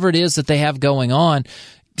better, whatever it is that they have going on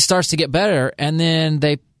starts to get better, and then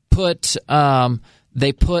they put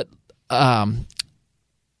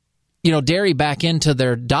dairy back into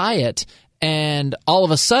their diet, and all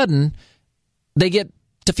of a sudden they get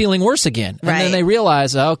to feeling worse again. And then they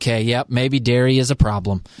realize, okay, yep, maybe dairy is a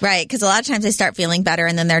problem. Right, because a lot of times they start feeling better,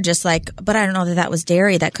 and then they're just like, but I don't know that was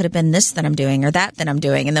dairy. That could have been this that I'm doing or that I'm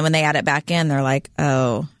doing. And then when they add it back in, they're like,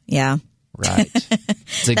 oh, yeah. Right.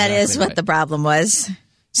 Exactly that is what the problem was.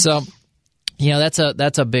 So, that's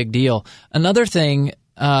a big deal. Another thing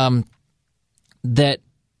that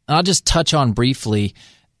I'll just touch on briefly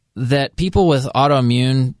that people with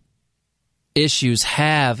autoimmune issues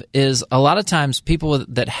have is a lot of times people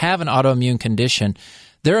that have an autoimmune condition,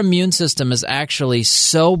 their immune system is actually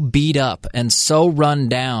so beat up and so run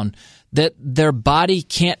down that their body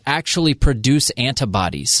can't actually produce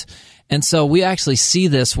antibodies. And so we actually see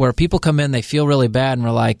this where people come in, they feel really bad, and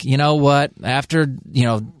we're like, you know what, after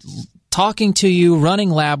talking to you, running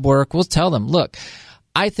lab work, we'll tell them, look,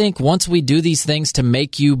 I think once we do these things to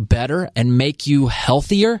make you better and make you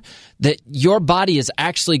healthier, that your body is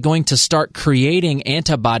actually going to start creating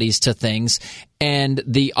antibodies to things, and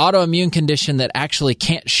the autoimmune condition that actually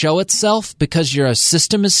can't show itself because your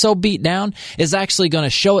system is so beat down is actually going to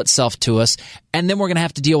show itself to us, and then we're going to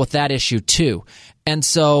have to deal with that issue too. And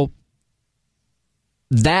so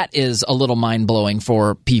that is a little mind-blowing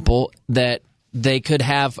for people, that they could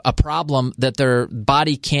have a problem that their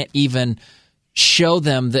body can't even show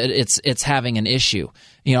them that it's having an issue.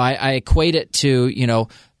 I equate it to,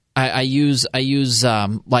 I use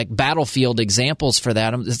like battlefield examples for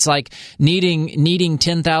that. It's like needing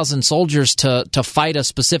 10,000 soldiers to fight a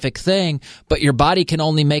specific thing, but your body can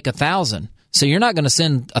only make 1,000. So you're not going to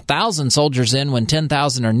send 1,000 soldiers in when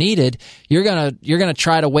 10,000 are needed. You're gonna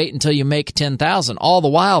try to wait until you make 10,000. All the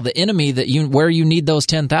while, the enemy where you need those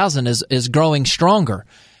 10,000 is growing stronger.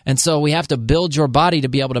 And so we have to build your body to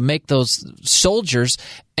be able to make those soldiers,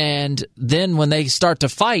 and then when they start to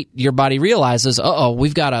fight, your body realizes,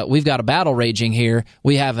 we've got a battle raging here.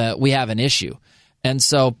 We have an issue. And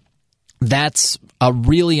so that's a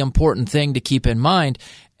really important thing to keep in mind.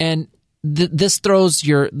 And this throws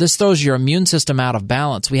your immune system out of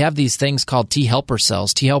balance. We have these things called T helper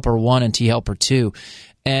cells, T helper 1 and T helper 2.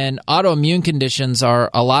 And autoimmune conditions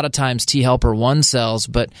are a lot of times T helper 1 cells,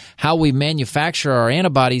 but how we manufacture our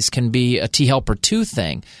antibodies can be a T helper 2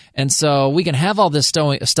 thing. And so we can have all this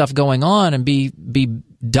stuff going on and be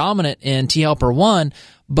dominant in T helper 1,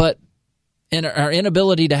 but in our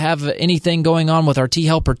inability to have anything going on with our T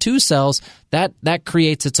helper 2 cells, that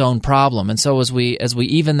creates its own problem. And so as we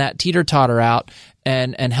even that teeter-totter out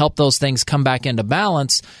and help those things come back into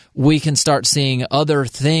balance, we can start seeing other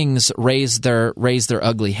things raise their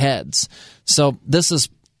ugly heads. So this is,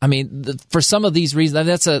 for some of these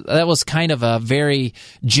reasons, that was kind of a very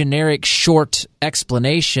generic, short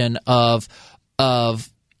explanation of a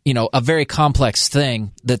very complex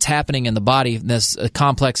thing that's happening in the body, this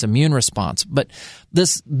complex immune response. But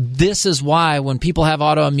this is why when people have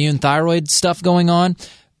autoimmune thyroid stuff going on,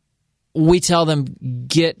 we tell them,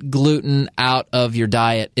 get gluten out of your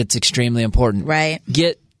diet. It's extremely important. Right.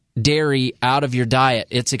 Get dairy out of your diet.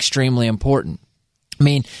 It's extremely important. I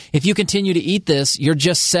mean, if you continue to eat this, you're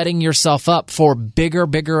just setting yourself up for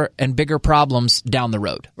bigger and bigger problems down the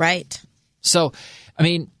road. Right. So, I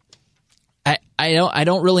mean, I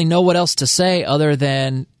don't really know what else to say other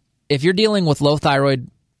than if you're dealing with low thyroid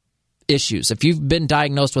issues, if you've been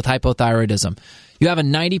diagnosed with hypothyroidism, you have a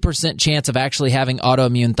 90% chance of actually having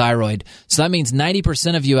autoimmune thyroid. So that means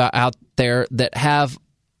 90% of you out there that have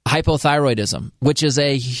hypothyroidism, which is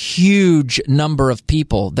a huge number of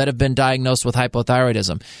people that have been diagnosed with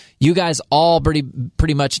hypothyroidism. You guys all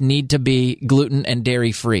pretty much need to be gluten and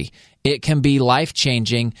dairy free. It can be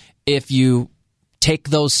life-changing if you take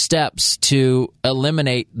those steps to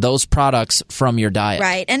eliminate those products from your diet.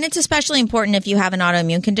 Right. And it's especially important if you have an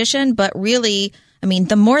autoimmune condition. But really, I mean,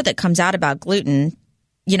 the more that comes out about gluten,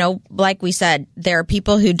 you know, like we said, there are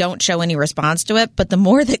people who don't show any response to it. But the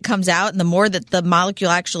more that comes out and the more that the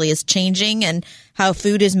molecule actually is changing and how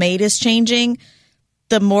food is made is changing,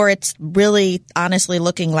 the more it's really honestly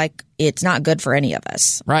looking like it's not good for any of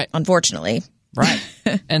us. Right. Unfortunately. Right.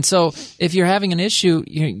 And so if you're having an issue,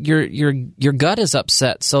 your gut is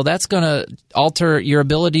upset. So that's going to alter your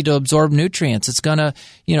ability to absorb nutrients. It's going to,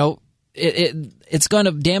 you know, it's going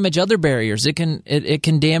to damage other barriers. It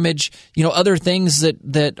can damage, you know, other things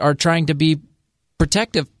that are trying to be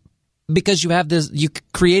protective because you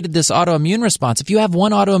created this autoimmune response. If you have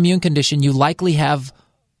one autoimmune condition, you likely have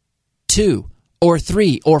 2 or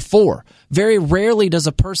 3 or 4. Very rarely does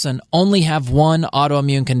a person only have one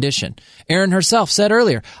autoimmune condition. Erin herself said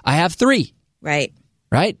earlier, I have 3. Right.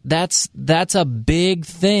 Right? That's a big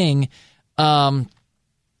thing to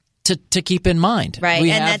keep in mind. Right.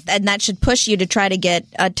 And that should push you to try to get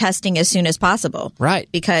testing as soon as possible. Right.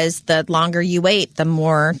 Because the longer you wait, the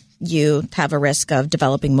more you have a risk of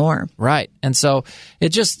developing more. Right. And so it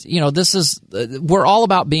just, you know, we're all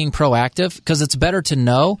about being proactive because it's better to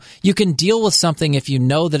know. You can deal with something if you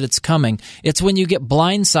know that it's coming. It's when you get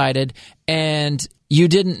blindsided and you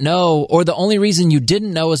didn't know, or the only reason you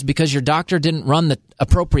didn't know is because your doctor didn't run the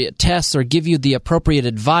appropriate tests or give you the appropriate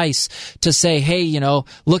advice to say, hey, you know,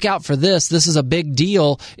 look out for this. This is a big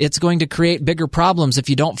deal. It's going to create bigger problems if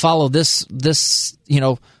you don't follow this, you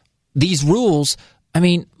know, these rules. I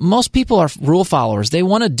mean, most people are rule followers. They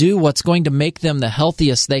want to do what's going to make them the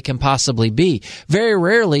healthiest they can possibly be. Very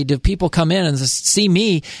rarely do people come in and see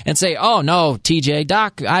me and say, oh, no, TJ,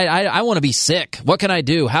 doc, I want to be sick. What can I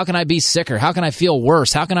do? How can I be sicker? How can I feel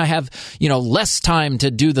worse? How can I have, you know, less time to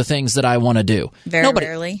do the things that I want to do?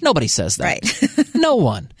 Rarely. Nobody says that. Right. No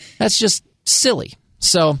one. That's just silly.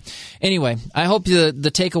 So anyway, I hope the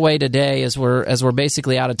takeaway today, as we're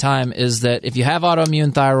basically out of time, is that if you have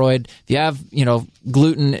autoimmune thyroid, if you have, you know,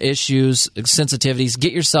 gluten issues, sensitivities,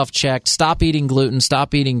 get yourself checked. Stop eating gluten.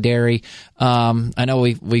 Stop eating dairy. I know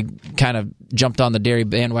we kind of jumped on the dairy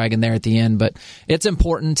bandwagon there at the end, but it's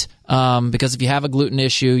important because if you have a gluten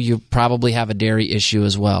issue, you probably have a dairy issue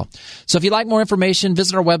as well. So if you'd like more information,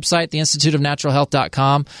 visit our website,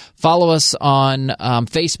 theinstituteofnaturalhealth.com. Follow us on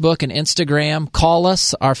Facebook and Instagram. Call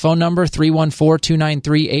us. Our phone number,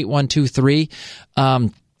 314-293-8123.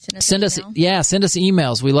 Send us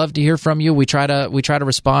emails. We love to hear from you. We try to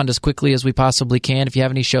respond as quickly as we possibly can. If you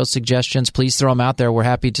have any show suggestions, please throw them out there. We're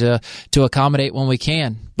happy to accommodate when we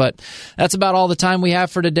can. But that's about all the time we have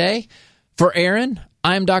for today. For Erin,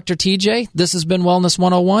 I'm Dr. TJ. This has been Wellness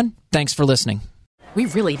 101. Thanks for listening. We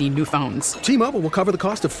really need new phones. T-Mobile will cover the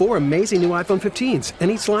cost of 4 amazing new iPhone 15s, and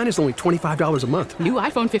each line is only $25 a month. New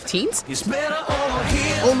iPhone 15s? It's better over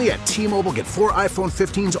here. Only at T-Mobile, get 4 iPhone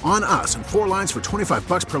 15s on us and 4 lines for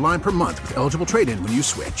 $25 per line per month with eligible trade-in when you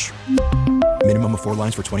switch. Minimum of 4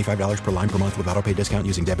 lines for $25 per line per month with autopay discount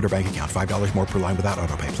using debit or bank account. $5 more per line without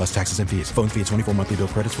autopay, plus taxes and fees. Phone fee at 24 monthly bill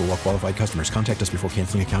credits for well-qualified customers. Contact us before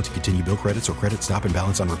canceling account to continue bill credits or credit stop and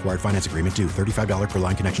balance on required finance agreement due. $35 per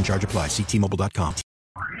line connection charge applies. See T-Mobile.com.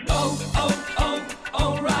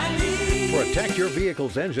 O'Reilly. Protect your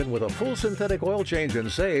vehicle's engine with a full synthetic oil change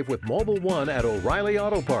and save with Mobil 1 at O'Reilly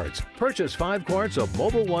Auto Parts. Purchase 5 quarts of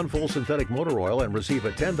Mobil 1 full synthetic motor oil and receive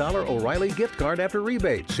a $10 O'Reilly gift card after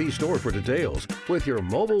rebate. See store for details. With your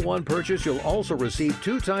Mobil 1 purchase, you'll also receive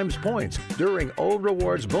 2 times points during O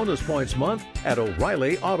Rewards Bonus Points Month at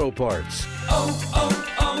O'Reilly Auto Parts.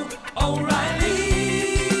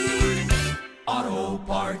 O'Reilly Auto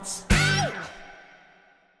Parts.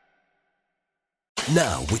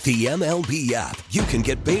 Now, with the MLB app, you can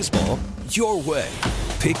get baseball your way.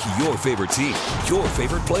 Pick your favorite team, your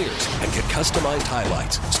favorite players, and get customized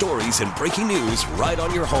highlights, stories, and breaking news right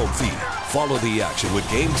on your home feed. Follow the action with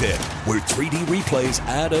Game Day, where 3D replays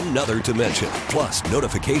add another dimension. Plus,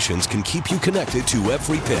 notifications can keep you connected to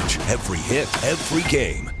every pitch, every hit, every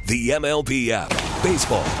game. The MLB app.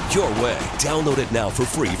 Baseball, your way. Download it now for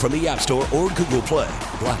free from the App Store or Google Play.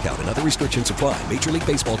 Blackout and other restrictions apply. Major League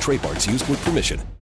Baseball trademarks used with permission.